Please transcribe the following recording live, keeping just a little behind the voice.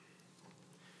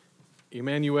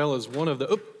Emmanuel is one of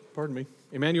the,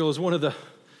 Emmanuel is one of the,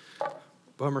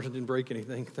 bummer, it didn't break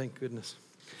anything, thank goodness.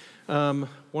 One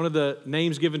of the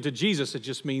names given to Jesus, it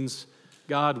just means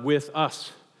God with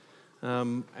us.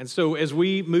 And so as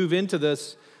we move into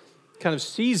this kind of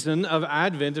season of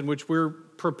Advent in which we're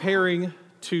preparing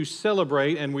to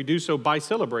celebrate, and we do so by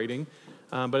celebrating,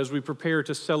 but as we prepare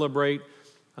to celebrate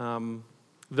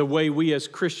the way we as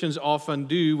Christians often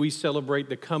do, we celebrate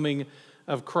the coming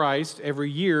of Christ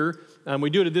every year. We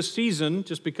do it at this season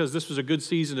just because this was a good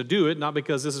season to do it, not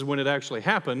because this is when it actually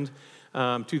happened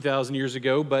 2,000 years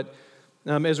ago. But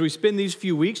as we spend these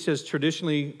few weeks, as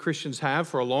traditionally Christians have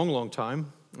for a long, long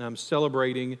time,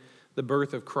 celebrating the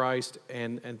birth of Christ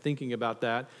and thinking about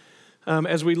that,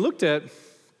 as we looked at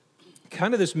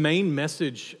kind of this main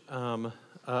message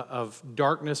of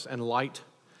darkness and light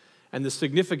and the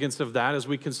significance of that as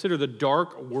we consider the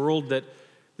dark world that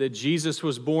Jesus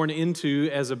was born into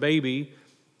as a baby,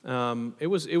 it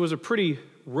was a pretty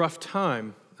rough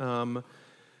time.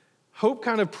 Hope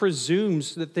kind of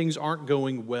presumes that things aren't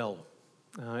going well,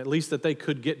 at least that they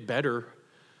could get better.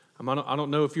 I don't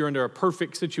know if you're under a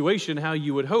perfect situation how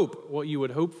you would hope, what you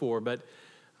would hope for, but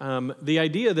the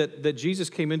idea that Jesus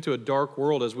came into a dark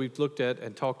world, as we've looked at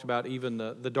and talked about even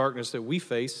the darkness that we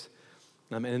face,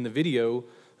 and in the video,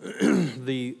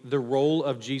 the role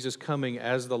of Jesus coming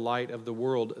as the light of the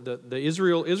world. The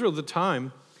Israel at the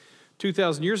time,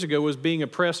 2,000 years ago, was being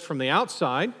oppressed from the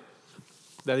outside,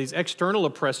 that these external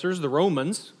oppressors, the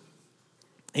Romans.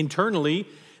 Internally,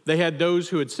 they had those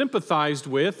who had sympathized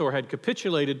with or had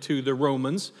capitulated to the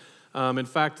Romans. In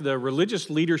fact, the religious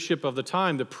leadership of the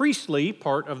time, the priestly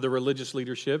part of the religious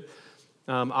leadership,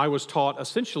 I was taught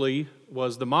essentially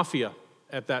was the mafia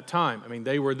at that time. I mean,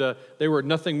 they were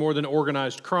nothing more than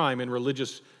organized crime in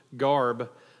religious garb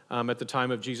at the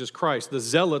time of Jesus Christ. The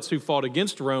zealots who fought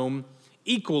against Rome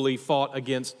equally fought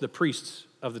against the priests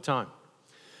of the time.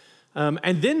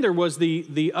 And then there was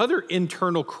the other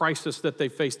internal crisis that they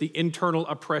faced, the internal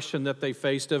oppression that they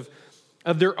faced of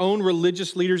their own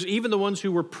religious leaders, even the ones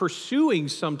who were pursuing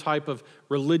some type of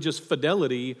religious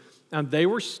fidelity, they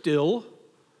were still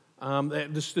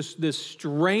this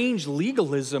strange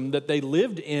legalism that they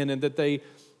lived in and that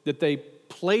they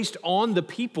placed on the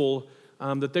people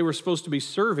that they were supposed to be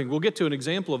serving. We'll get to an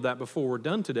example of that before we're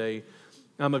done today,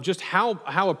 of just how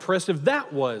oppressive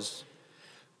that was.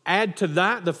 Add to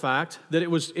that the fact that it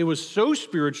was so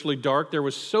spiritually dark, there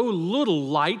was so little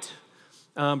light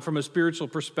from a spiritual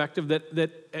perspective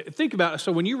that think about it.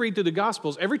 So when you read through the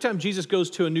Gospels, every time Jesus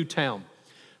goes to a new town,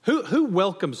 who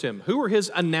welcomes him? Who are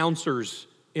his announcers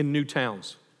in new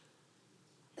towns?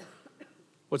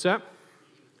 What's that?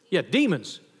 Yeah,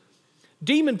 demons.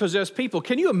 Demon-possessed people.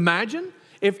 Can you imagine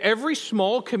if every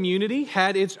small community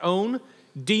had its own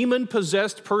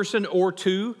demon-possessed person or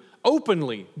two,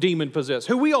 openly demon-possessed,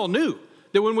 who we all knew,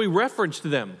 that when we referenced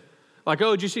them, like,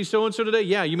 oh, did you see so-and-so today?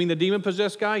 Yeah, you mean the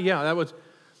demon-possessed guy? Yeah, that was...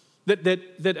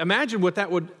 That imagine what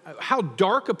that would, how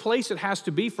dark a place it has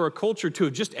to be for a culture to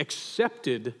have just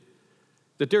accepted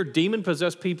that there are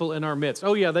demon-possessed people in our midst.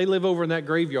 Oh yeah, they live over in that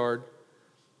graveyard.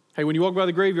 Hey, when you walk by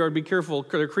the graveyard, be careful,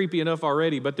 they're creepy enough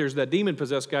already, but there's that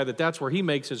demon-possessed guy that's where he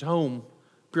makes his home.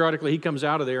 Periodically, he comes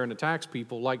out of there and attacks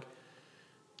people. Like,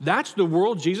 that's the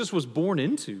world Jesus was born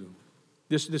into.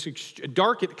 This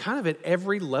dark, kind of at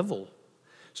every level.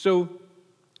 So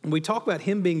when we talk about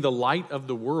him being the light of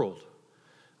the world,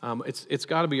 it's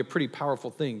got to be a pretty powerful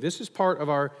thing. This is part of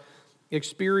our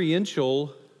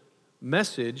experiential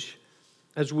message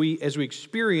as we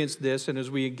experience this and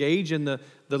as we engage in the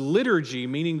liturgy,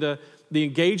 meaning the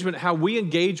engagement, how we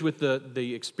engage with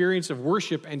the experience of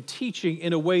worship and teaching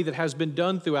in a way that has been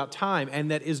done throughout time and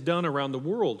that is done around the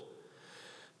world.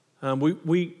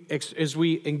 As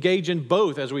we engage in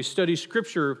both, as we study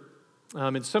Scripture,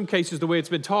 in some cases the way it's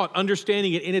been taught,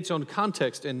 understanding it in its own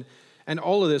context and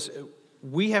all of this,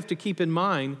 we have to keep in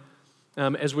mind,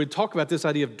 as we talk about this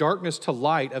idea of darkness to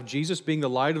light, of Jesus being the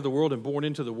light of the world and born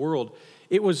into the world,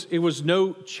 it was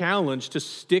no challenge to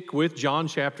stick with John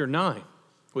chapter 9,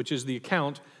 which is the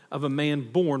account of a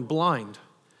man born blind.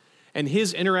 And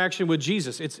his interaction with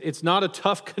Jesus, it's not a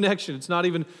tough connection. It's not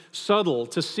even subtle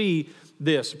to see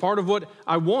this. Part of what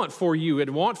I want for you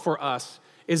and want for us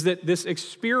is that this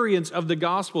experience of the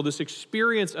gospel, this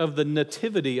experience of the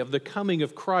nativity, of the coming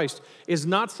of Christ, is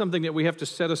not something that we have to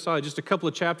set aside just a couple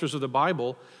of chapters of the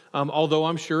Bible, although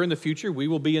I'm sure in the future we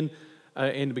will be in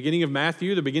the beginning of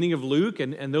Matthew, the beginning of Luke,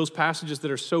 and those passages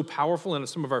that are so powerful and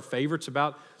some of our favorites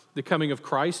about the coming of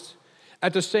Christ.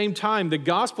 At the same time, the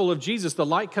gospel of Jesus, the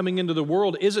light coming into the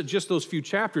world, isn't just those few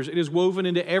chapters. It is woven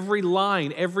into every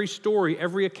line, every story,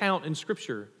 every account in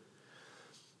Scripture.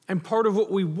 And part of what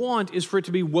we want is for it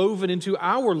to be woven into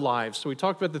our lives. So we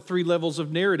talked about the 3 levels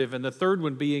of narrative, and the third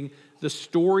one being the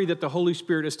story that the Holy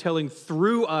Spirit is telling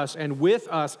through us and with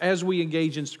us as we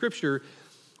engage in Scripture.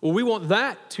 Well, we want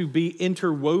that to be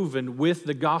interwoven with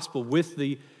the gospel, with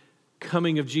the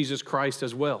coming of Jesus Christ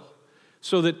as well.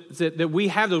 So that we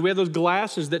have those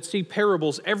glasses that see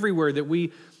parables everywhere, that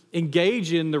we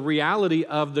engage in the reality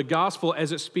of the gospel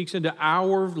as it speaks into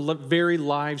our very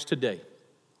lives today.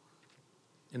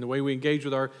 In the way we engage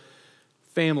with our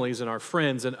families and our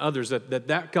friends and others,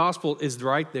 that gospel is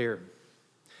right there.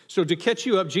 So to catch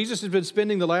you up, Jesus has been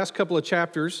spending the last couple of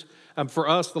chapters, for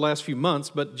us the last few months,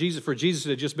 but for Jesus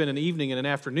it had just been an evening and an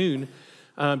afternoon,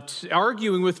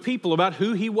 arguing with people about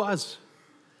who he was.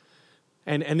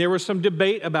 And there was some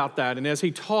debate about that. And as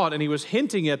he taught, and he was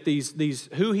hinting at these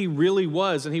who he really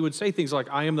was, and he would say things like,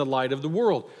 I am the light of the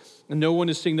world, and no one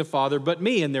has seen the Father but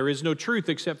me, and there is no truth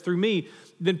except through me.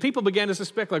 Then people began to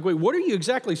suspect, like, wait, what are you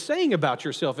exactly saying about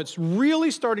yourself? It's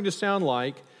really starting to sound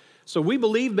like, so we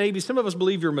believe maybe, some of us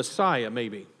believe you're Messiah,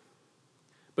 maybe.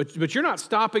 But you're not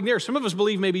stopping there. Some of us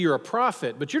believe maybe you're a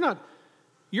prophet, but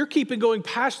you're keeping going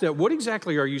past that. What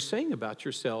exactly are you saying about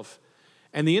yourself?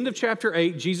 And the end of chapter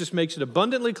 8, Jesus makes it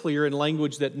abundantly clear in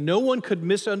language that no one could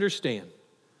misunderstand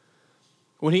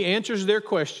when he answers their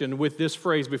question with this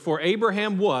phrase, before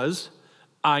Abraham was,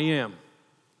 I am.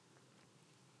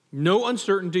 No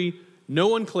uncertainty,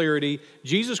 no unclarity.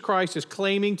 Jesus Christ is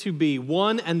claiming to be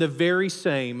one and the very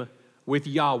same with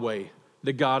Yahweh,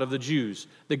 the God of the Jews,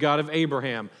 the God of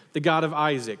Abraham, the God of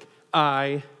Isaac.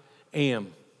 I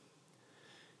am.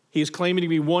 He is claiming to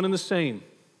be one and the same.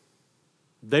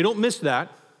 They don't miss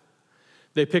that.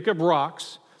 They pick up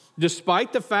rocks,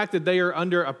 despite the fact that they are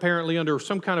apparently under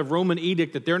some kind of Roman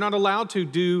edict that they're not allowed to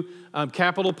do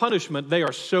capital punishment. They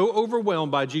are so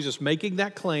overwhelmed by Jesus making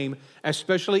that claim,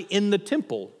 especially in the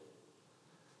temple,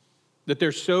 that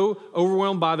they're so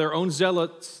overwhelmed by their own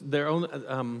zealots, their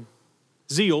own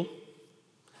zeal,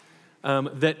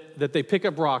 that they pick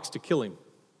up rocks to kill him.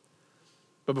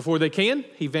 But before they can,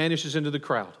 he vanishes into the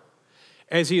crowd.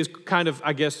 As he is kind of,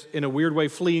 I guess, in a weird way,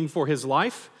 fleeing for his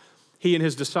life, he and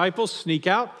his disciples sneak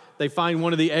out. They find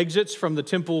one of the exits from the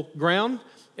temple ground.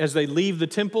 As they leave the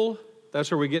temple,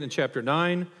 that's where we get in chapter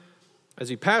 9. As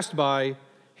he passed by,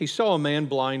 he saw a man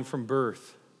blind from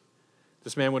birth.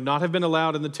 This man would not have been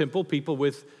allowed in the temple. People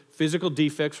with physical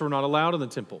defects were not allowed in the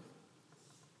temple.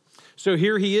 So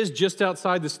here he is just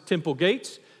outside the temple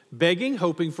gates, begging,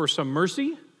 hoping for some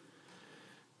mercy.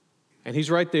 And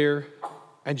he's right there.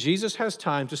 And Jesus has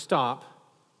time to stop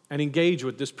and engage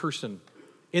with this person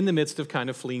in the midst of kind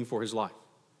of fleeing for his life.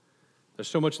 There's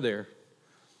so much there.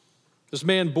 This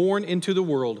man born into the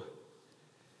world.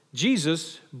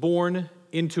 Jesus, born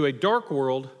into a dark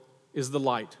world, is the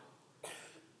light.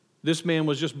 This man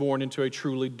was just born into a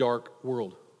truly dark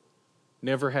world,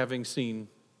 never having seen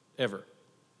ever.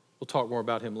 We'll talk more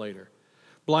about him later.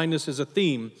 Blindness is a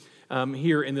theme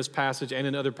here in this passage and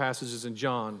in other passages in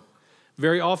John.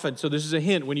 Very often, so this is a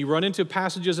hint, when you run into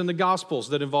passages in the Gospels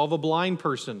that involve a blind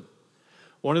person,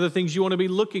 one of the things you want to be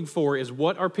looking for is,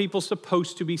 what are people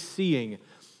supposed to be seeing?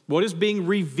 What is being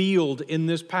revealed in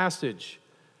this passage?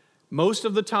 Most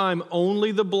of the time,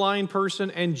 only the blind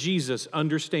person and Jesus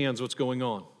understands what's going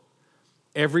on.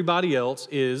 Everybody else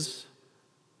is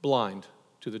blind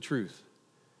to the truth.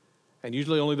 And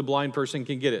usually only the blind person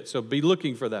can get it. So be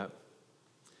looking for that.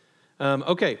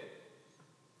 Okay.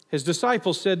 His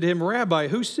disciples said to him, Rabbi,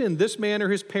 who sinned, this man or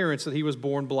his parents, that he was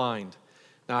born blind?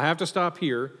 Now, I have to stop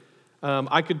here.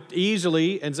 I could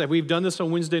easily, and we've done this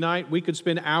on Wednesday night, we could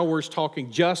spend hours talking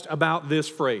just about this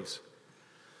phrase.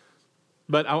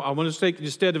 But I want to take,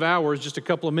 instead of hours, just a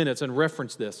couple of minutes and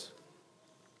reference this.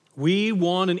 We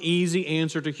want an easy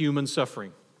answer to human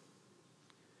suffering.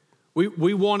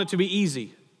 We want it to be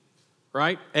easy,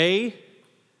 right? A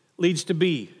leads to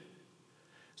B.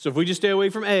 So if we just stay away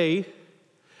from A,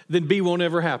 then B won't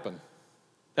ever happen.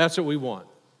 That's what we want,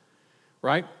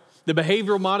 right? The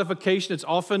behavioral modification,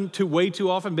 it's way too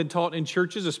often been taught in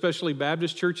churches, especially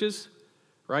Baptist churches,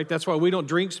 right? That's why we don't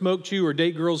drink, smoke, chew, or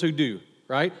date girls who do,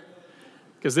 right?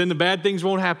 Because then the bad things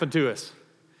won't happen to us.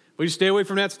 If we just stay away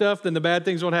from that stuff, then the bad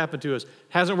things won't happen to us.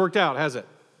 Hasn't worked out, has it?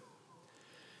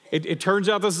 It turns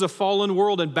out this is a fallen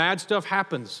world and bad stuff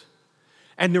happens.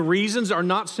 And the reasons are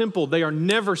not simple. They are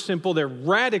never simple. They're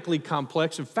radically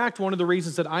complex. In fact, one of the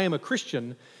reasons that I am a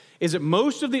Christian is that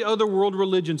most of the other world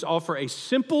religions offer a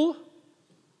simple,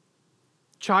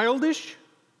 childish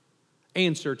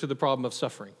answer to the problem of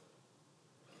suffering.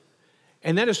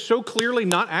 And that is so clearly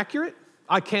not accurate,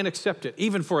 I can't accept it,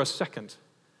 even for a second.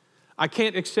 I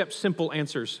can't accept simple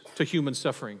answers to human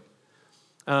suffering.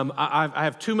 I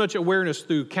have too much awareness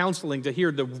through counseling to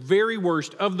hear the very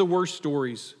worst of the worst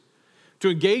stories, to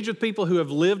engage with people who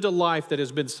have lived a life that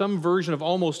has been some version of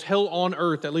almost hell on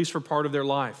earth, at least for part of their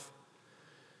life.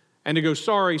 And to go,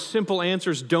 sorry, simple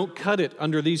answers don't cut it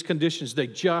under these conditions. They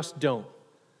just don't.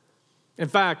 In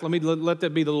fact, let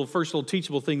that be the first little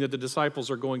teachable thing that the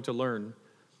disciples are going to learn.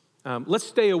 Let's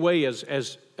stay away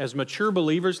as mature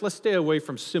believers, let's stay away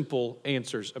from simple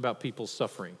answers about people's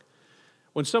suffering.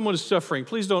 When someone is suffering,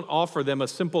 please don't offer them a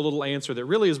simple little answer that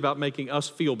really is about making us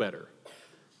feel better.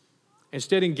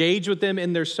 Instead, engage with them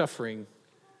in their suffering.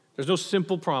 There's no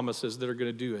simple promises that are going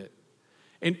to do it.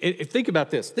 And think about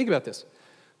this.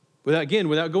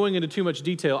 Without going into too much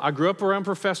detail, I grew up around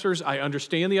professors. I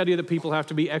understand the idea that people have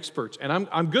to be experts, and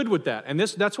I'm good with that. And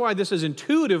that's why this is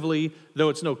intuitively, though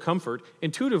it's no comfort,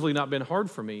 intuitively not been hard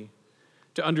for me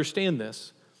to understand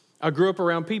this. I grew up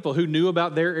around people who knew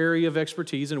about their area of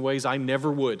expertise in ways I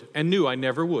never would, and knew I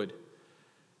never would.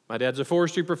 My dad's a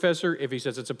forestry professor. If he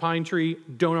says it's a pine tree,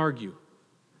 don't argue.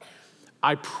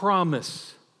 I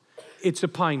promise it's a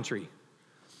pine tree.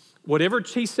 Whatever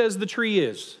he says the tree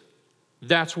is,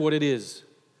 that's what it is.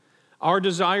 Our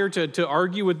desire to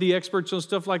argue with the experts and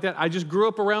stuff like that, I just grew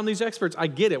up around these experts. I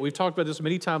get it. We've talked about this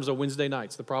many times on Wednesday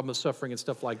nights, the problem of suffering and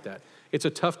stuff like that. It's a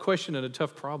tough question and a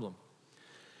tough problem.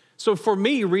 So for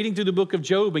me, reading through the book of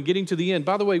Job and getting to the end,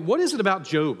 by the way, what is it about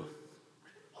Job?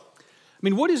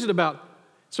 What is it about?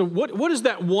 So what is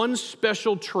that one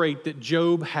special trait that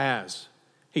Job has?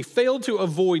 He failed to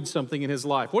avoid something in his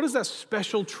life. What is that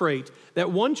special trait,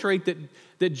 that one trait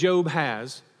that Job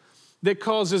has that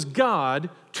causes God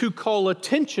to call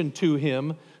attention to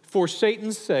him for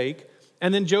Satan's sake?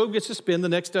 And then Job gets to spend the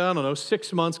next,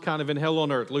 6 months kind of in hell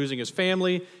on earth, losing his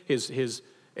family, his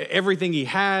everything he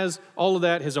has, all of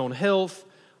that, his own health.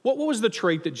 What was the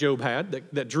trait that Job had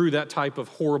that drew that type of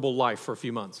horrible life for a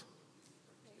few months?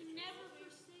 He never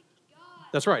forsook God.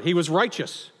 That's right. He was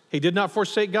righteous. He did not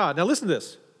forsake God. Now listen to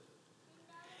this.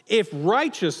 If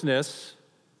righteousness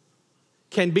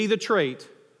can be the trait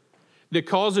that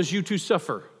causes you to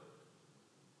suffer,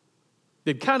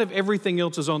 then kind of everything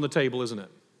else is on the table, isn't it?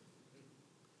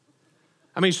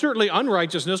 Certainly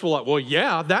unrighteousness,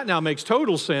 yeah, that now makes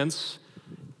total sense.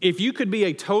 If you could be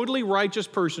a totally righteous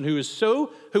person who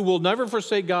will never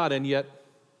forsake God, and yet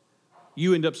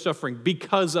you end up suffering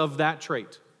because of that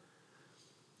trait.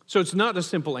 So it's not a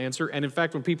simple answer, and in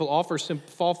fact, when people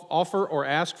offer or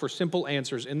ask for simple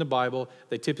answers in the Bible,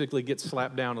 they typically get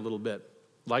slapped down a little bit,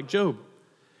 like Job.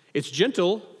 It's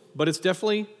gentle, but it's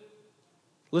definitely,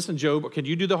 listen, Job, can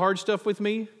you do the hard stuff with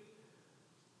me?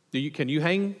 Can you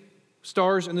hang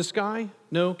stars in the sky?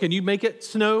 No. Can you make it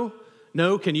snow?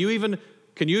 No. Can you even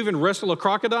wrestle a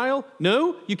crocodile?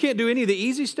 No. You can't do any of the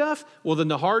easy stuff? Well, then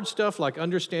the hard stuff, like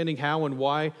understanding how and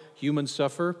why humans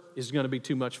suffer, is going to be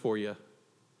too much for you.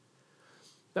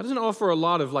 That doesn't offer a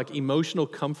lot of emotional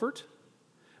comfort,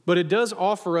 but it does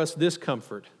offer us this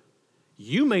comfort.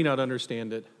 You may not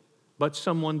understand it, but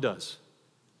someone does.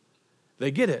 They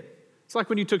get it. It's like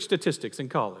when you took statistics in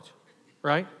college,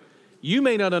 right? You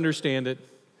may not understand it,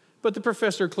 but the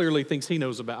professor clearly thinks he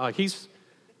knows about it.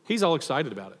 He's all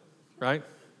excited about it, right?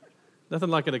 Nothing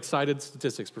like an excited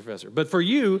statistics professor. But for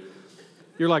you,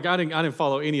 you're like, I didn't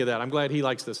follow any of that. I'm glad he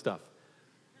likes this stuff.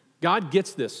 God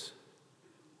gets this.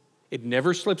 It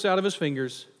never slips out of his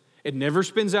fingers. It never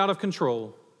spins out of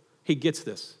control. He gets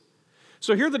this.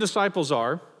 So here the disciples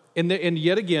are, and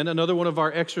yet again, another one of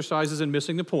our exercises in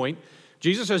missing the point.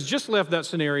 Jesus has just left that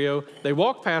scenario. They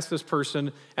walk past this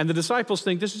person, and the disciples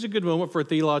think this is a good moment for a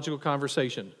theological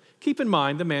conversation. Keep in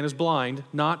mind, the man is blind,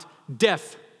 not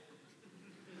deaf.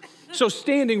 So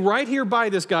standing right here by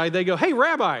this guy, they go, hey,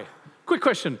 Rabbi, quick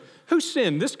question. Who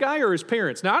sinned, this guy or his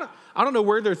parents? Now, I don't know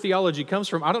where their theology comes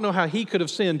from. I don't know how he could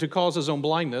have sinned to cause his own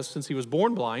blindness since he was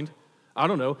born blind. I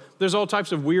don't know. There's all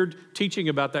types of weird teaching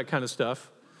about that kind of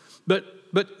stuff. But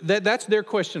that's their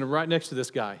question right next to this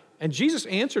guy. And Jesus'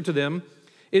 answer to them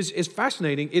is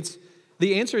fascinating.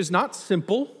 The answer is not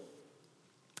simple.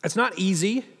 It's not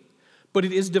easy, but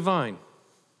it is divine.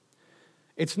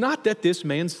 It's not that this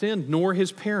man sinned, nor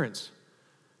his parents.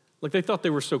 Like they thought they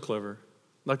were so clever.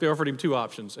 Like they offered him two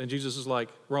options, and Jesus is like,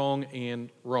 wrong and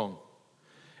wrong.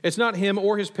 It's not him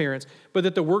or his parents, but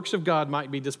that the works of God might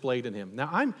be displayed in him.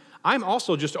 Now, I'm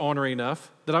also just honoring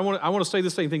enough that I want to say the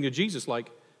same thing to Jesus.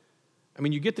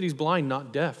 You get that he's blind,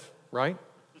 not deaf, right?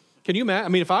 Can you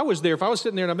imagine? If I was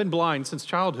sitting there and I've been blind since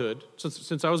childhood,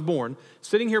 since I was born,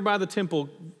 sitting here by the temple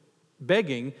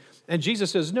begging, and Jesus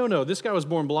says, no, this guy was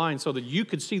born blind so that you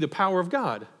could see the power of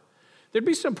God. There'd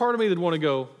be some part of me that'd want to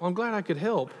go, well, I'm glad I could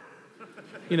help.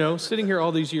 Sitting here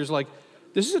all these years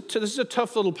This is a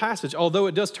tough little passage, although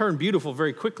it does turn beautiful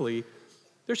very quickly.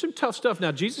 There's some tough stuff.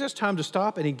 Now, Jesus has time to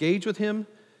stop and engage with him.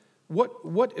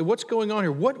 What's going on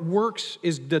here? What works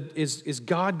is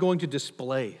God going to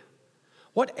display?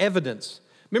 What evidence?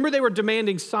 Remember, they were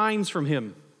demanding signs from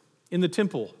him in the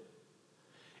temple.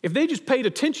 If they just paid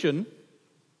attention,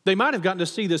 they might have gotten to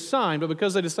see this sign, but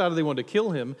because they decided they wanted to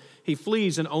kill him, he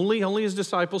flees, and only his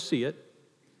disciples see it.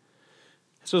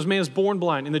 So this man is born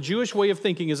blind. In the Jewish way of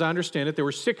thinking, as I understand it, there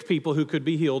were sick people who could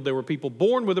be healed. There were people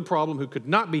born with a problem who could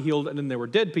not be healed, and then there were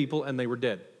dead people, and they were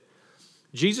dead.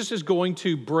 Jesus is going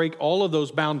to break all of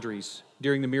those boundaries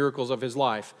during the miracles of his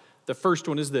life. The first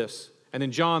one is this. And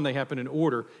in John, they happen in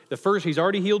order. The first, he's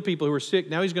already healed people who are sick.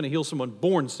 Now he's going to heal someone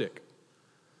born sick.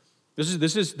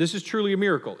 This is truly a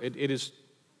miracle. It is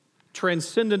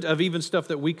transcendent of even stuff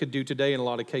that we could do today in a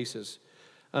lot of cases.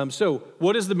 So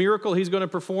what is the miracle he's going to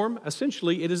perform?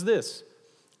 Essentially, it is this.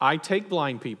 I take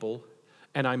blind people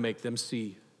and I make them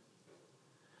see.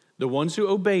 The ones who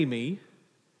obey me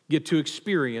get to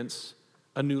experience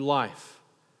a new life,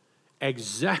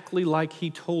 exactly like he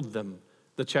told them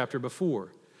the chapter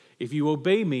before. If you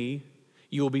obey me,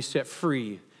 you will be set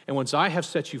free. And once I have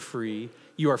set you free,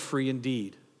 you are free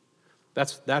indeed.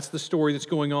 That's the story that's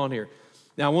going on here.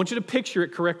 Now, I want you to picture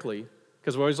it correctly,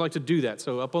 because we always like to do that.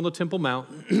 So up on the Temple Mount,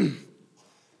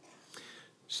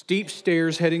 steep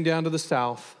stairs heading down to the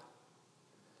south,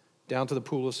 down to the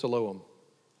Pool of Siloam.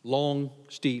 Long,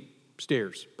 steep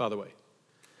stairs, by the way.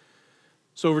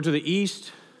 So over to the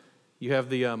east, you have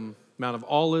the Mount of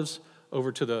Olives.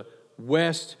 Over to the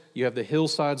west, you have the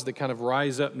hillsides that kind of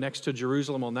rise up next to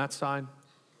Jerusalem on that side.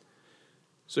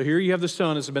 So here you have the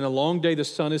sun. It's been a long day. The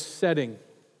sun is setting.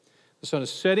 The sun is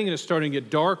setting and it's starting to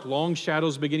get dark. Long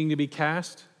shadows beginning to be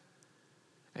cast.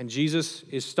 And Jesus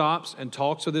stops and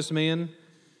talks to this man.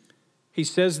 He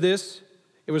says this.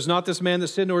 It was not this man that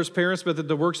sinned nor his parents, but that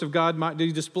the works of God might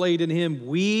be displayed in him.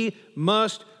 We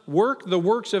must work the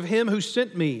works of him who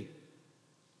sent me.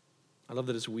 I love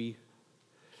that it's we.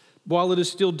 While it is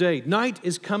still day. Night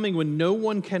is coming when no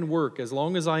one can work. As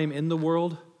long as I am in the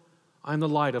world, I am the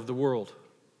light of the world.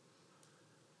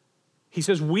 He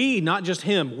says we, not just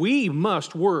him, we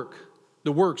must work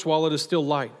the works while it is still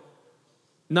light.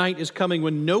 Night is coming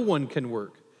when no one can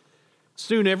work.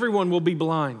 Soon everyone will be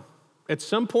blind. At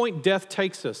some point, death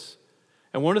takes us.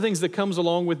 And one of the things that comes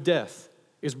along with death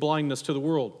is blindness to the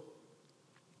world.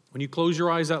 When you close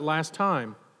your eyes that last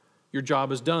time, your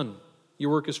job is done.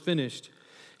 Your work is finished.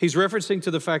 He's referencing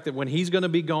to the fact that when he's going to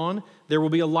be gone, there will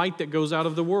be a light that goes out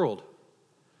of the world.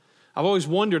 I've always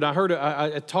wondered, I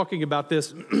heard talking about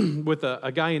this with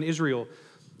a guy in Israel,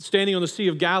 standing on the Sea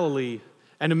of Galilee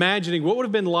and imagining what would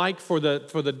have been like for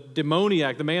the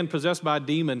demoniac, the man possessed by a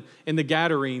demon in the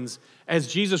Gadarenes,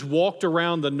 as Jesus walked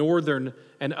around the northern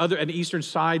and eastern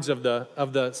sides of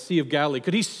the Sea of Galilee.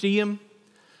 Could he see him?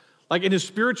 Like in his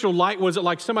spiritual light, was it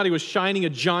like somebody was shining a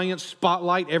giant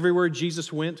spotlight everywhere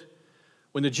Jesus went?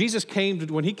 When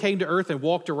he came to earth and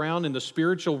walked around in the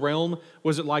spiritual realm,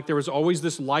 was it like there was always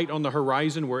this light on the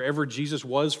horizon wherever Jesus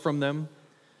was from them?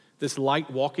 This light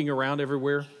walking around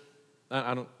everywhere?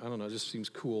 I don't know, it just seems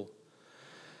cool.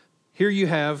 Here you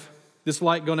have this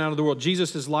light going out of the world.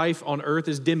 Jesus' life on earth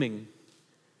is dimming.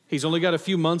 He's only got a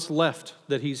few months left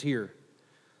that he's here.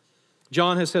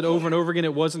 John has said over and over again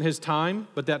it wasn't his time,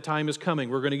 but that time is coming.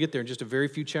 We're going to get there in just a very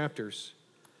few chapters.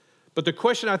 But the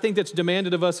question I think that's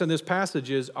demanded of us in this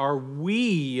passage is, are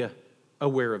we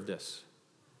aware of this?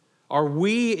 Are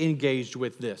we engaged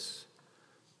with this?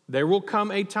 There will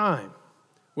come a time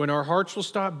when our hearts will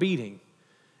stop beating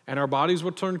and our bodies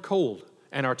will turn cold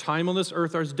and our time on this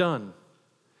earth is done.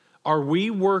 Are we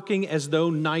working as though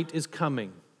night is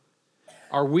coming?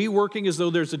 Are we working as though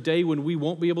there's a day when we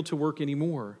won't be able to work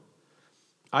anymore?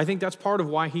 I think that's part of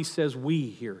why he says we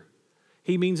here.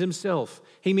 He means himself.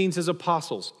 He means his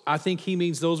apostles. I think he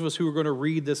means those of us who are going to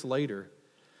read this later.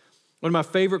 One of my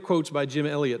favorite quotes by Jim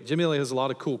Elliot. Jim Elliot has a lot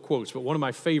of cool quotes, but one of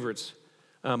my favorites,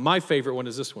 my favorite one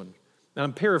is this one. And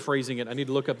I'm paraphrasing it. I need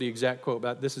to look up the exact quote,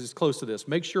 but this is close to this.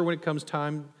 Make sure when it comes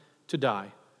time to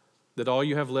die, that all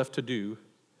you have left to do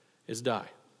is die.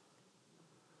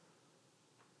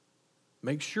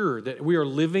 Make sure that we are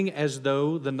living as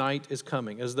though the night is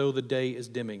coming, as though the day is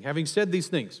dimming. Having said these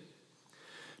things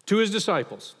to his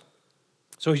disciples,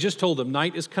 so he just told them,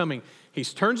 night is coming. He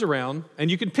turns around,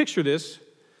 and you can picture this.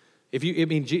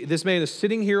 This man is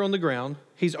sitting here on the ground.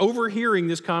 He's overhearing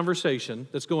this conversation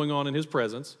that's going on in his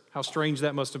presence. How strange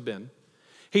that must have been.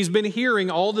 He's been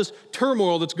hearing all this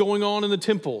turmoil that's going on in the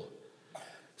temple.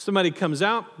 Somebody comes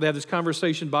out, they have this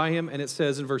conversation by him, and it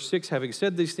says in verse 6, having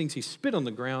said these things, he spit on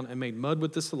the ground and made mud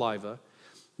with the saliva.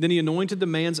 Then he anointed the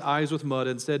man's eyes with mud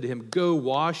and said to him, "Go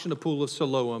wash in the pool of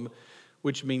Siloam,"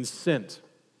 which means sent.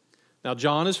 Now,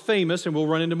 John is famous, and we'll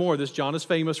run into more of this. John is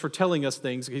famous for telling us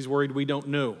things he's worried we don't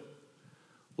know.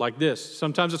 Like this.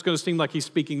 Sometimes it's going to seem like he's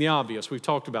speaking the obvious. We've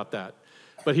talked about that.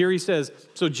 But here he says,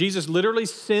 so Jesus literally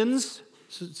sends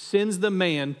the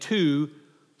man to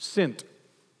sent.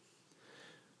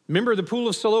 Remember the pool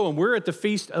of Siloam. We're at the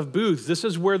Feast of Booths. This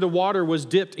is where the water was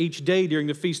dipped each day during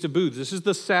the Feast of Booths. This is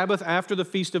the Sabbath after the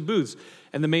Feast of Booths.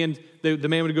 And the man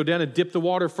would go down and dip the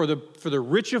water for the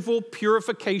ritual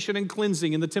purification and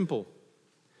cleansing in the temple.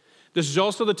 This is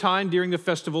also the time during the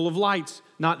Festival of Lights,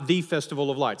 not the Festival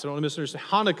of Lights. I don't want to misunderstand.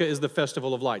 Hanukkah is the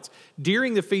Festival of Lights.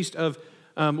 During the Feast of,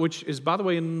 which is, by the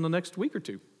way, in the next week or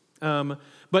two.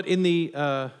 But in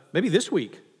the, maybe this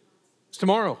week. It's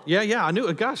tomorrow. Yeah, I knew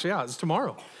it. Gosh, yeah, it's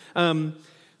tomorrow.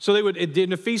 So they would, in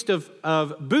the Feast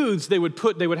of Booths, they would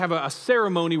have a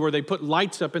ceremony where they put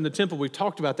lights up in the temple. We've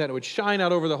talked about that. It would shine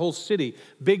out over the whole city.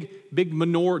 Big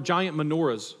giant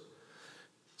menorahs.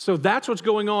 So that's what's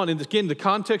going on. And again, the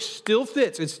context still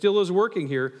fits. It still is working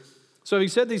here. So he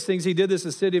said these things. He did this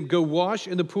and said to him, "Go wash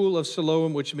in the pool of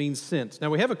Siloam," which means sent.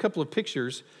 Now we have a couple of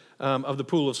pictures of the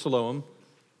pool of Siloam.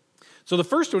 So the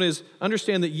first one is,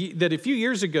 understand that a few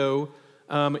years ago,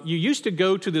 you used to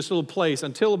go to this little place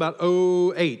until about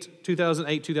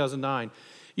 2008, 2009.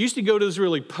 You used to go to this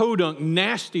really podunk,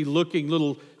 nasty-looking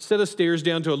little set of stairs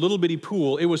down to a little bitty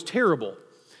pool. It was terrible.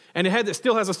 And it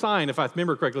still has a sign, if I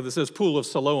remember correctly, that says Pool of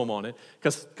Siloam on it,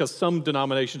 because some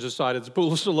denominations decided it's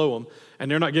Pool of Siloam, and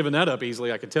they're not giving that up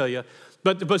easily, I can tell you.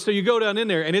 But so you go down in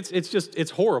there, and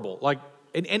it's horrible. Like,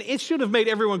 and it should have made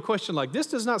everyone question, like, this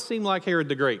does not seem like Herod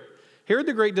the Great. Herod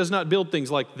the Great does not build things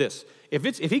like this. If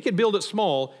he could build it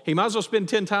small, he might as well spend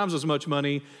 10 times as much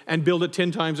money and build it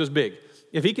 10 times as big.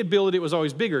 If he could build it, it was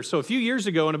always bigger. So a few years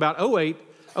ago, in about 2008,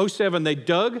 2007, they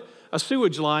dug a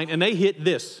sewage line, and they hit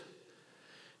this.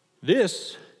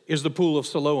 This is the Pool of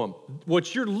Siloam.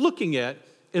 What you're looking at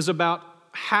is about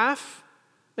half,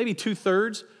 maybe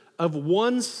 2/3 of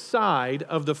one side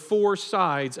of the 4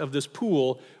 sides of this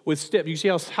pool with steps. You see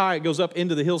how high it goes up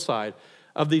into the hillside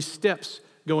of these steps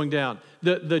going down.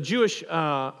 The Jewish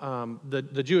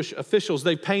officials,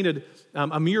 they painted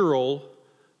a mural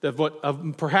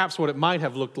of perhaps what it might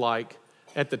have looked like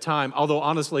at the time. Although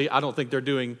honestly, I don't think they're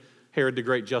doing Herod the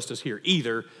Great justice here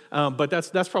either. But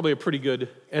that's probably a pretty good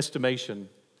estimation.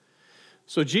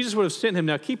 So Jesus would have sent him.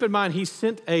 Now keep in mind, he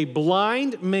sent a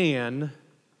blind man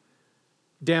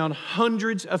down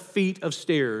hundreds of feet of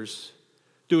stairs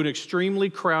through an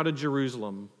extremely crowded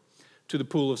Jerusalem to the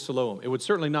Pool of Siloam. It would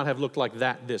certainly not have looked like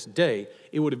that this day.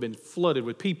 It would have been flooded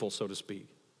with people, so to speak.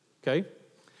 Okay?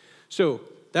 So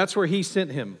that's where he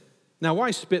sent him. Now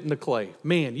why spit in the clay?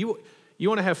 Man, you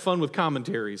want to have fun with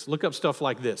commentaries, look up stuff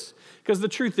like this. Because the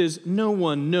truth is, no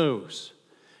one knows.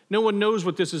 No one knows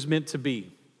what this is meant to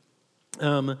be.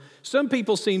 Some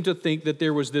people seem to think that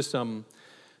there was this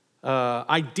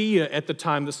idea at the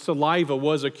time that saliva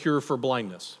was a cure for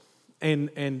blindness. And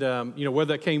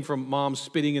whether that came from moms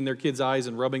spitting in their kids' eyes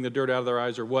and rubbing the dirt out of their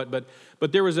eyes or what,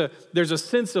 but there's a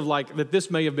sense of like that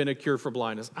this may have been a cure for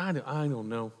blindness. I don't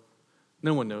know.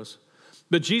 No one knows.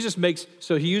 But Jesus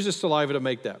he uses saliva to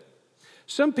make that.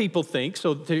 Some people think,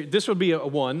 so this would be a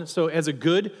one, so as a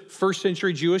good first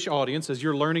century Jewish audience, as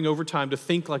you're learning over time to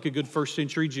think like a good first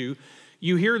century Jew,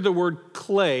 you hear the word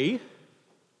clay,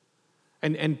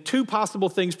 and 2 possible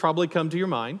things probably come to your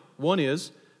mind. One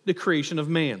is the creation of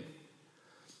man.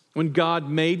 When God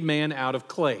made man out of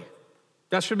clay.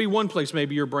 That should be one place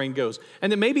maybe your brain goes. And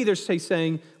then maybe they're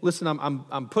saying, listen,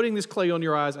 I'm putting this clay on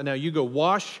your eyes, and now you go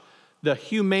wash the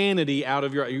humanity out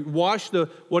of your eyes. Wash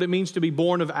what it means to be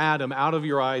born of Adam out of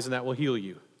your eyes, and that will heal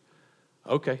you.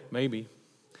 Okay, maybe.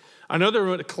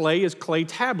 Another clay is clay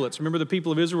tablets. Remember the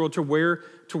people of Israel to wear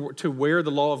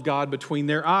the law of God between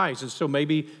their eyes. And so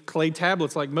maybe clay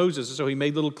tablets like Moses. And so he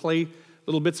made little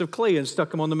bits of clay and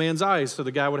stuck them on the man's eyes so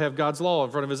the guy would have God's law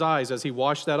in front of his eyes. As he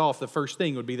washed that off, the first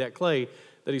thing would be that clay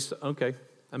that okay,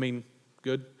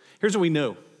 good. Here's what we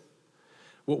know.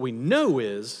 What we know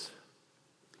is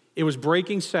it was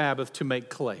breaking Sabbath to make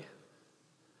clay.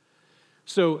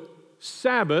 So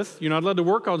Sabbath, you're not allowed to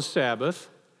work on Sabbath.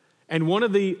 And one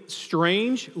of the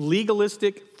strange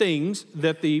legalistic things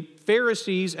that the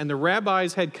Pharisees and the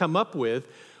rabbis had come up with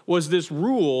was this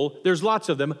rule. There's lots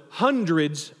of them,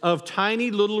 hundreds of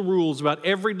tiny little rules about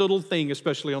every little thing,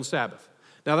 especially on Sabbath.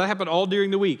 Now that happened all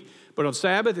during the week, but on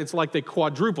Sabbath, it's like they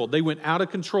quadrupled. They went out of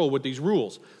control with these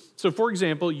rules. So for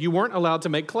example, you weren't allowed to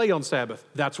make clay on Sabbath.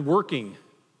 That's working.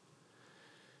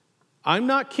 I'm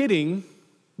not kidding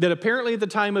that apparently at the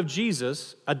time of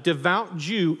Jesus, a devout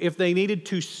Jew, if they needed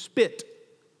to spit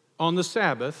on the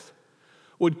Sabbath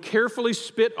would carefully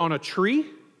spit on a tree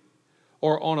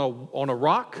or on a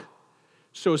rock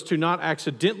so as to not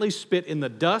accidentally spit in the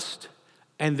dust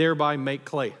and thereby make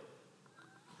clay.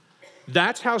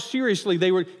 That's how seriously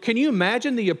they were. Can you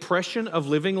imagine the oppression of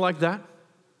living like that?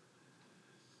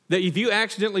 That if you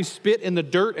accidentally spit in the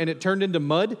dirt and it turned into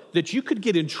mud, that you could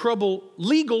get in trouble,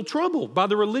 legal trouble, by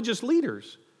the religious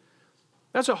leaders.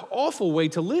 That's an awful way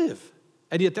to live.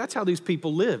 And yet that's how these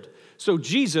people lived. So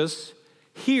Jesus,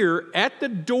 here at the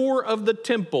door of the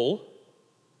temple,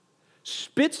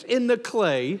 spits in the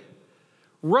clay,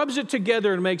 rubs it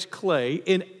together and makes clay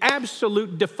in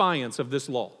absolute defiance of this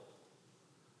law.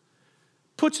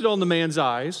 Puts it on the man's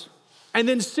eyes, and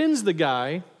then sends the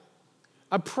guy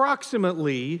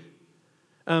approximately,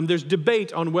 there's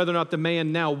debate on whether or not the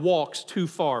man now walks too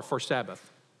far for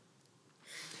Sabbath.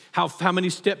 How many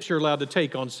steps you're allowed to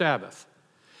take on Sabbath.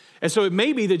 And so it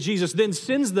may be that Jesus then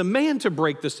sends the man to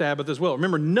break the Sabbath as well.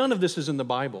 Remember, none of this is in the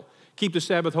Bible. Keep the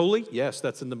Sabbath holy? Yes,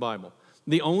 that's in the Bible.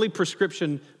 The only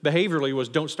prescription behaviorally was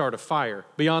don't start a fire.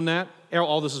 Beyond that,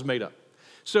 all this is made up.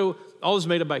 So all this is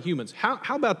made up by humans. How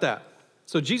about that?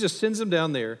 So Jesus sends them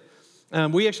down there.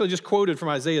 We actually just quoted from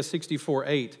Isaiah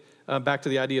 64:8, back to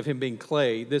the idea of him being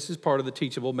clay. This is part of the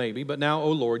teachable maybe. But now,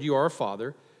 O Lord, you are our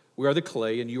Father. We are the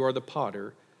clay, and you are the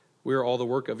potter. We are all the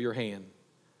work of your hand.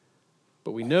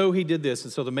 But we know he did this.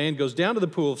 And so the man goes down to the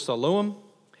pool of Siloam.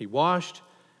 He washed,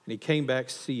 and he came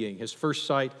back seeing. His first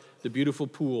sight, the beautiful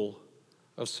pool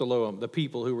of Siloam, the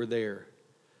people who were there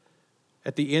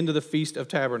at the end of the Feast of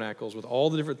Tabernacles with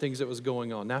all the different things that was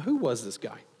going on. Now, who was this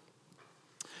guy?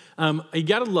 You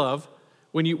got to love,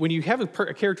 when you have a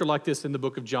character like this in the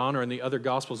book of John or in the other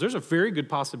Gospels, there's a very good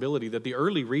possibility that the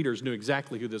early readers knew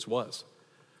exactly who this was.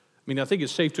 I mean, I think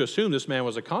it's safe to assume this man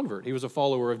was a convert. He was a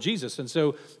follower of Jesus. And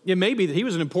so it may be that he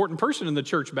was an important person in the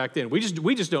church back then. We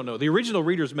just don't know. The original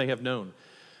readers may have known.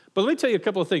 But let me tell you a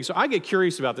couple of things. So I get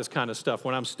curious about this kind of stuff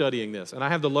when I'm studying this, and I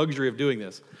have the luxury of doing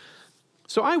this.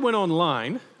 So I went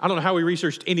online. I don't know how we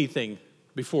researched anything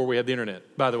before we had the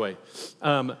internet, by the way.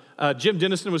 Jim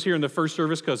Dennison was here in the first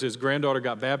service because his granddaughter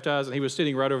got baptized, and he was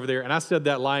sitting right over there, and I said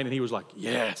that line, and he was like,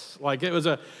 yes. Like it was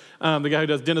the guy who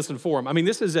does Dennison Forum. I mean,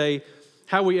 this is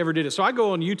how we ever did it. So I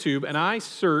go on YouTube, and I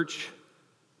search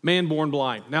man born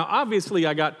blind. Now, obviously,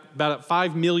 I got about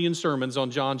 5 million sermons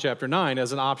on John chapter 9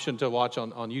 as an option to watch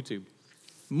on YouTube.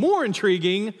 More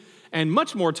intriguing and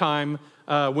much more time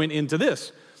went into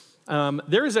this.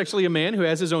 There is actually a man who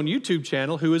has his own YouTube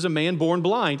channel who is a man born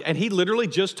blind, and he literally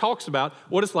just talks about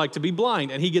what it's like to be blind,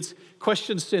 and he gets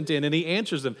questions sent in, and he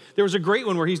answers them. There was a great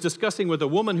one where he's discussing with a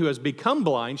woman who has become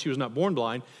blind, she was not born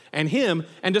blind, and him,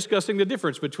 and discussing the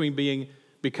difference between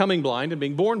becoming blind and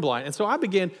being born blind. And so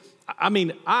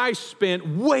I spent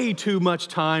way too much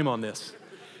time on this.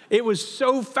 It was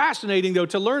so fascinating, though,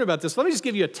 to learn about this. Let me just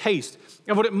give you a taste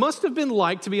of what it must have been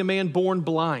like to be a man born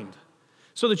blind,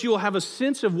 so that you will have a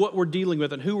sense of what we're dealing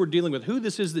with and who we're dealing with, who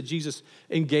this is that Jesus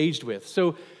engaged with.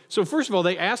 So first of all,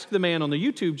 they asked the man on the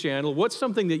YouTube channel, what's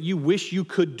something that you wish you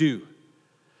could do?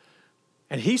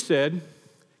 And he said,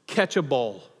 catch a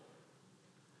ball.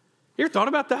 You ever thought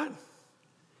about that?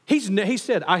 He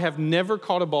said, I have never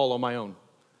caught a ball on my own.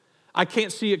 I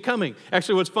can't see it coming.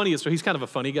 Actually, what's funny is, so he's kind of a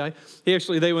funny guy.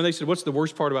 When they said, what's the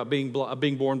worst part about being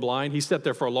born blind? He sat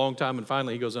there for a long time, and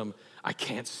finally he goes, I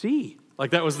can't see.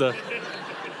 Like that was that's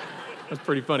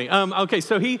pretty funny. Okay,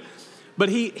 so he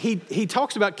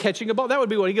talks about catching a ball. That would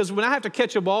be what he goes, when I have to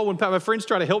catch a ball, when my friends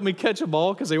try to help me catch a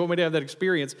ball because they want me to have that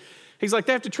experience, he's like,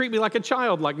 they have to treat me like a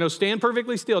child. Like, no, stand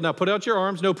perfectly still. Now put out your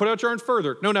arms. No, put out your arms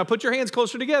further. No, now put your hands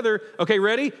closer together. Okay,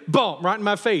 ready? Boom, right in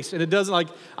my face. And it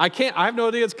doesn't I have no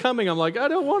idea it's coming. I'm like, I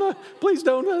don't want to, please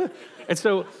don't. And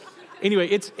so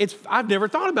anyway, I've never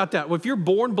thought about that. Well, if you're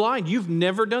born blind, you've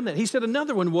never done that. He said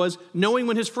another one was knowing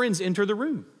when his friends enter the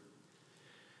room.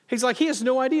 He's like, he has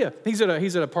no idea. He's at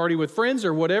a party with friends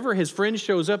or whatever. His friend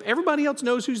shows up. Everybody else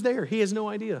knows who's there. He has no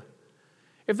idea.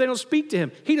 If they don't speak to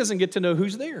him, he doesn't get to know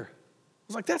who's there.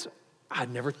 I was like, I'd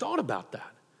never thought about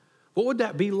that. What would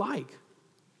that be like?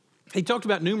 He talked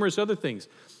about numerous other things.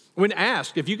 When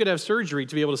asked if you could have surgery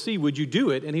to be able to see, would you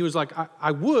do it? And he was like,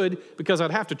 I would, because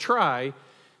I'd have to try.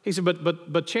 He said,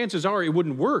 but chances are it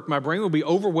wouldn't work. My brain would be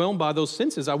overwhelmed by those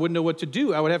senses. I wouldn't know what to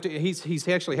do. I would have to,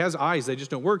 he actually has eyes, they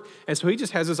just don't work. And so he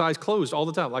just has his eyes closed all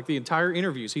the time, like the entire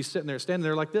interviews. He's standing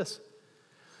there like this.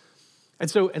 And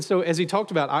so as he talked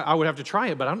about, I would have to try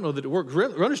it, but I don't know that it worked.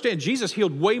 Understand, Jesus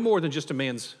healed way more than just a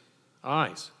man's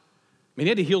eyes. I mean, he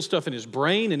had to heal stuff in his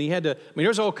brain, and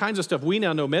there's all kinds of stuff we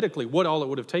now know medically, what all it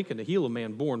would have taken to heal a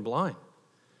man born blind.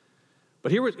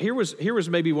 But here was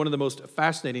maybe one of the most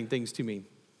fascinating things to me.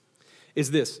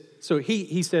 is this. So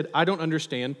he said, I don't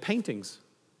understand paintings.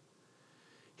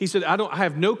 He said, I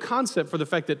have no concept for the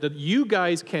fact that you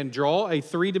guys can draw a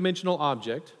three-dimensional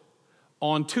object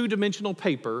on two-dimensional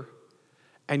paper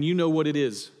and you know what it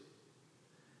is.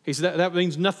 He said, that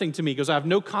means nothing to me because I have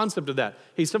no concept of that.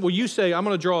 He said, well, you say, I'm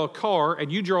going to draw a car,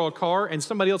 and you draw a car, and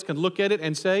somebody else can look at it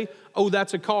and say, oh,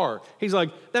 that's a car. He's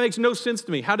like, that makes no sense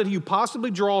to me. How did you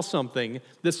possibly draw something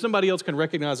that somebody else can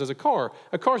recognize as a car?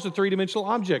 A car is a three-dimensional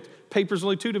object. Paper's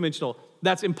only two-dimensional.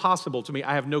 That's impossible to me.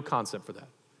 I have no concept for that.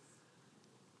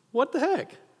 What the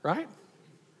heck, right?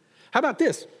 How about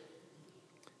this?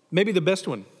 Maybe the best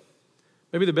one.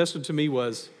 Maybe the best one to me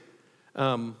was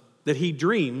that he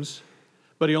dreams,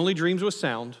 but he only dreams with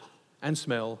sound and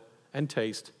smell and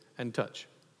taste and touch.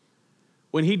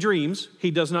 When he dreams,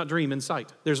 he does not dream in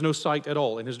sight. There's no sight at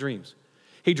all in his dreams.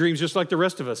 He dreams just like the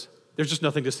rest of us. There's just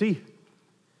nothing to see.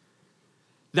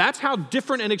 That's how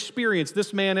different an experience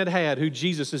this man had who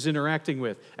Jesus is interacting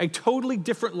with. A totally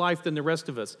different life than the rest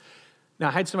of us. Now,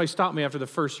 I had somebody stop me after the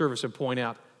first service and point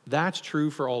out, that's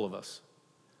true for all of us.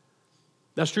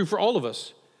 That's true for all of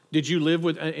us. Did you live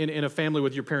in a family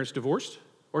with your parents divorced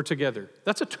or together?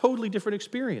 That's a totally different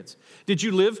experience. Did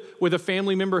you live with a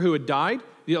family member who had died?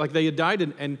 Like they had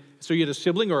died, and so you had a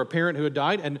sibling or a parent who had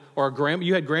died,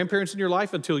 you had grandparents in your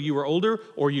life until you were older,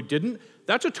 or you didn't?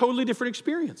 That's a totally different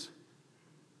experience.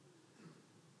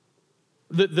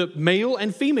 The male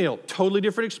and female, totally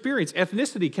different experience.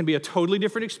 Ethnicity can be a totally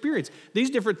different experience. These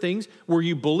different things, were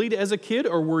you bullied as a kid,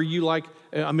 or were you like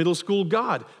a middle school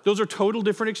god? Those are total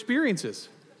different experiences.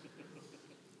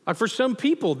 For some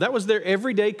people, that was their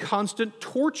everyday constant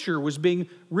torture, was being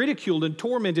ridiculed and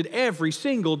tormented every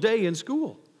single day in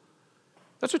school.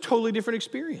 That's a totally different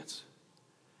experience.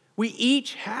 We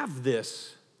each have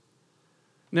this.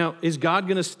 Now, is God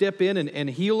going to step in and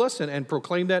heal us and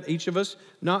proclaim that, each of us?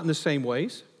 Not in the same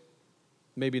ways.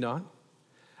 Maybe not.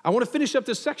 I want to finish up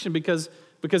this section because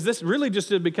this really just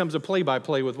becomes a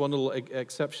play-by-play with one little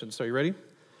exception. So you ready?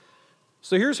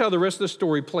 So here's how the rest of the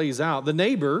story plays out. The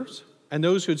neighbors and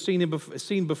those who had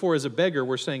seen before as a beggar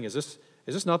were saying, is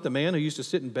this not the man who used to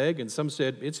sit and beg? And some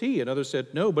said, it's he. And others said,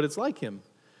 no, but it's like him.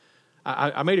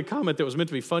 I made a comment that was meant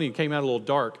to be funny and came out a little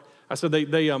dark. I said,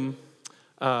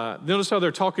 notice how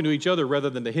they're talking to each other rather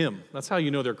than to him. That's how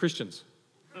you know they're Christians.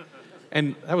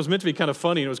 And that was meant to be kind of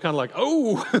funny. And it was kind of like,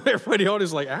 oh, everybody else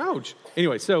is like, ouch.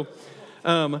 Anyway, so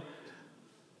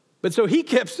he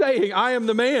kept saying, I am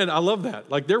the man. I love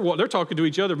that. Like they're talking to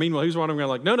each other. Meanwhile, he's wandering around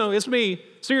like, no, it's me.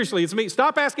 Seriously, it's me.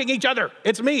 Stop asking each other.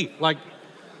 It's me.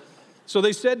 So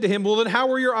they said to him, well, then how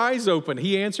were your eyes open?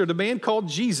 He answered, a man called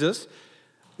Jesus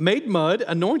made mud,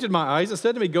 anointed my eyes, and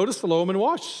said to me, go to Siloam and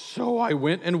wash. So I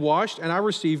went and washed, and I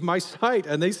received my sight.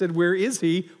 And they said, where is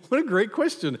he? What a great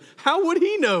question. How would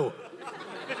he know?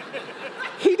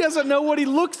 He doesn't know what he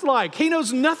looks like. He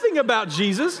knows nothing about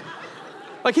Jesus.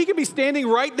 Like he could be standing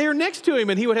right there next to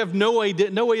him and he would have no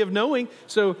way of knowing.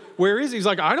 So where is he? He's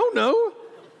like, I don't know.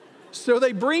 So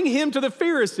they bring him to the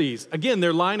Pharisees. Again,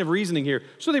 their line of reasoning here.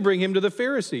 So they bring him to the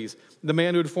Pharisees, the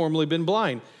man who had formerly been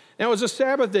blind. Now it was a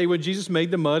Sabbath day when Jesus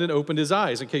made the mud and opened his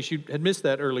eyes, in case you had missed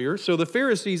that earlier. So the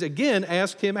Pharisees again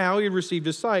asked him how he had received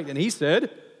his sight. And he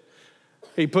said,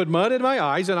 he put mud in my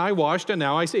eyes and I washed and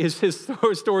now I see. His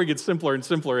story gets simpler and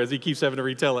simpler as he keeps having to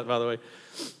retell it, by the way.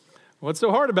 What's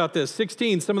so hard about this?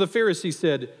 16, some of the Pharisees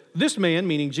said, this man,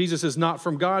 meaning Jesus, is not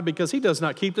from God because he does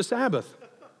not keep the Sabbath.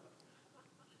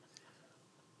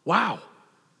 Wow.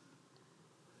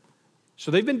 So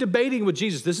they've been debating with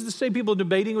Jesus. This is the same people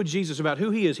debating with Jesus about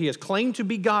who he is. He has claimed to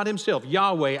be God himself.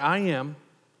 Yahweh, I am.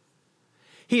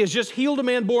 He has just healed a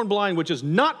man born blind, which is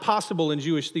not possible in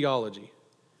Jewish theology.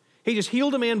 He just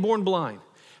healed a man born blind.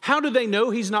 How do they know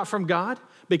he's not from God?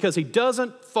 Because he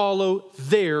doesn't follow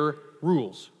their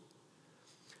rules.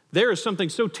 There is something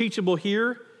so teachable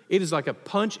here, it is like a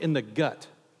punch in the gut.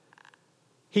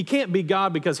 He can't be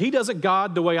God because he doesn't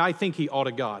God the way I think he ought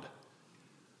to God.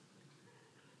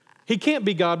 He can't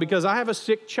be God because I have a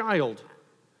sick child.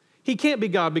 He can't be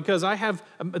God because I've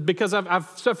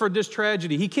suffered this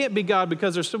tragedy. He can't be God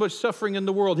because there's so much suffering in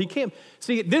the world. He can't.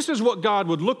 See, this is what God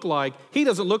would look like. He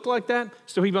doesn't look like that,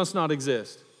 so he must not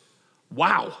exist.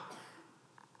 Wow.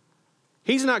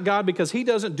 He's not God because he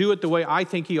doesn't do it the way I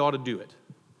think he ought to do it.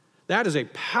 That is a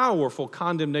powerful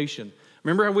condemnation.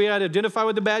 Remember how we had to identify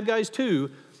with the bad guys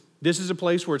too? This is a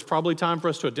place where it's probably time for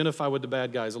us to identify with the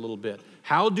bad guys a little bit.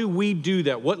 How do we do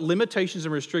that? What limitations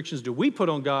and restrictions do we put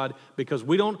on God because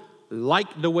we don't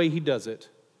like the way he does it?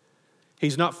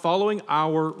 He's not following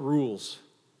our rules.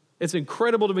 It's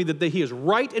incredible to me that he is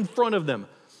right in front of them.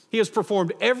 He has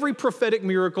performed every prophetic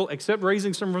miracle except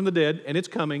raising someone from the dead, and it's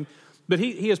coming. But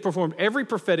he has performed every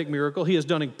prophetic miracle. He has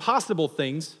done impossible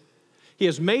things. He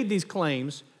has made these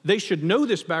claims. They should know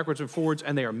this backwards and forwards,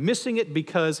 and they are missing it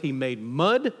because he made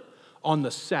mud on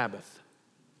the Sabbath.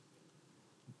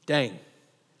 Dang.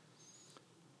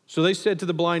 So they said to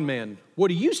the blind man, "What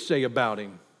do you say about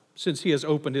him, since he has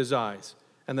opened his eyes?"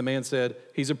 And the man said,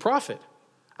 "He's a prophet."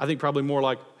 I think probably more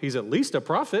like, he's at least a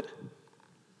prophet.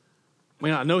 I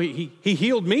mean, I know he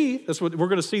healed me. That's what we're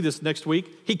going to see this next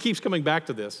week. He keeps coming back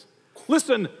to this.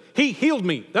 Listen, he healed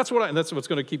me. That's what's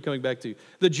going to keep coming back to.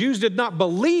 The Jews did not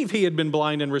believe he had been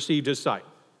blind and received his sight.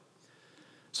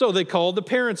 So they called the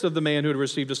parents of the man who had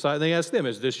received his sight, and they asked them,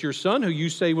 "Is this your son who you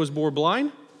say was born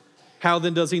blind? How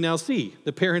then does he now see?"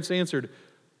 The parents answered,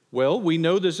 "Well, we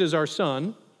know this is our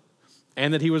son,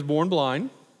 and that he was born blind.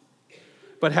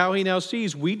 But how he now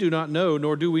sees, we do not know,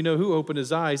 nor do we know who opened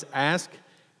his eyes. Ask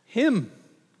him.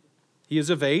 He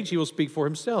is of age, he will speak for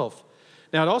himself."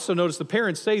 Now, I'd also notice the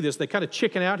parents say this. They kind of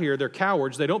chicken out here. They're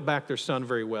cowards. They don't back their son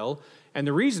very well. And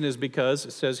the reason is because,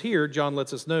 it says here, John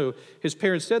lets us know, his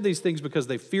parents said these things because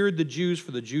they feared the Jews,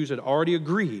 for the Jews had already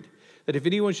agreed that if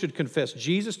anyone should confess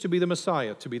Jesus to be the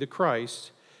Messiah, to be the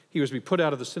Christ, he was to be put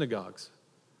out of the synagogues,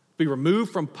 be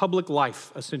removed from public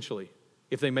life, essentially,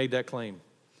 if they made that claim.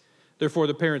 Therefore,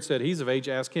 the parents said, "He's of age,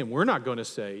 ask him." We're not going to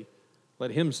say,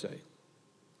 let him say.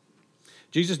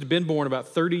 Jesus had been born about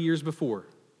 30 years before.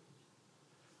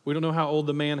 We don't know how old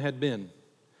the man had been,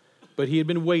 but he had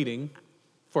been waiting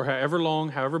for however long,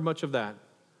 however much of that,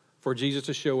 for Jesus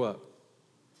to show up.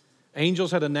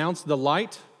 Angels had announced the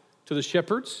light to the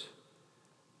shepherds,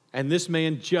 and this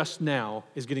man just now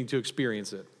is getting to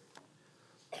experience it.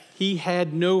 He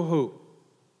had no hope.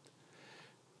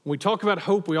 When we talk about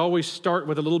hope, we always start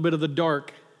with a little bit of the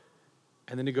dark,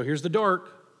 and then you go, here's the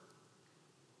dark.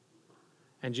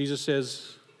 And Jesus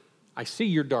says, "I see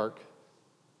your dark,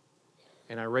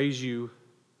 and I raise you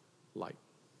light."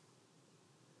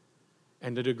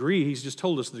 And the degree, he's just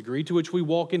told us, the degree to which we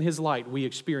walk in his light, we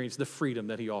experience the freedom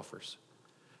that he offers.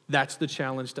 That's the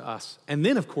challenge to us. And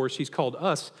then, of course, he's called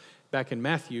us, back in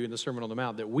Matthew in the Sermon on the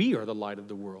Mount, that we are the light of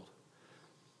the world.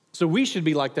 So we should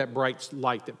be like that bright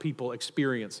light that people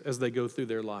experience as they go through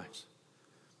their lives.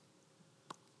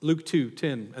 Luke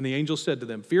 2:10, and the angel said to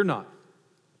them, "Fear not."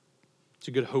 It's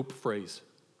a good hope phrase.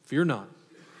 "Fear not.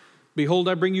 Behold,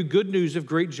 I bring you good news of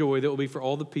great joy that will be for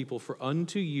all the people. For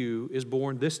unto you is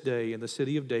born this day in the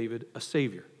city of David a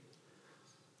Savior,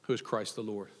 who is Christ the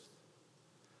Lord."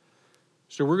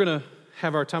 So we're going to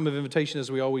have our time of invitation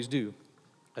as we always do,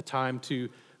 a time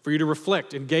for you to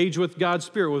reflect, engage with God's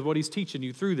Spirit, with what he's teaching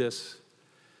you through this.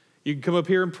 You can come up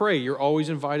here and pray. You're always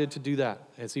invited to do that.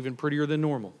 It's even prettier than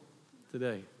normal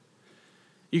today.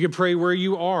 You can pray where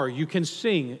you are. You can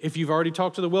sing. If you've already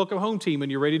talked to the Welcome Home team and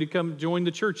you're ready to come join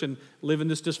the church and live in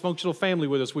this dysfunctional family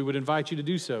with us, we would invite you to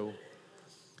do so.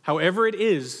 However it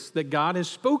is that God has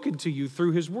spoken to you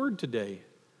through his word today,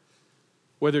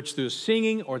 whether it's through the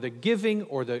singing or the giving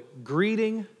or the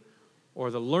greeting or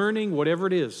the learning, whatever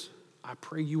it is, I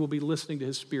pray you will be listening to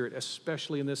his Spirit,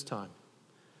 especially in this time.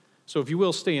 So if you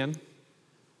will stand,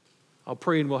 I'll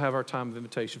pray and we'll have our time of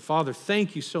invitation. Father,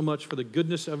 thank you so much for the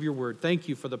goodness of your word. Thank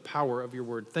you for the power of your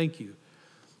word. Thank you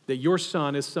that your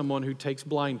son is someone who takes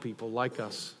blind people like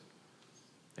us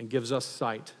and gives us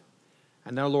sight.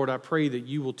 And now, Lord, I pray that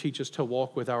you will teach us to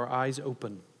walk with our eyes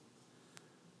open,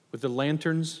 with the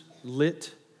lanterns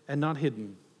lit and not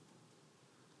hidden,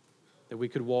 that we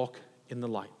could walk in the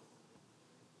light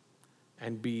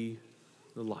and be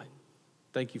the light.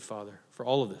 Thank you, Father, for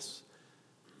all of this.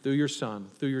 Through your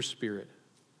Son, through your Spirit,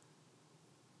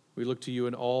 we look to you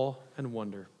in awe and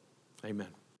wonder. Amen.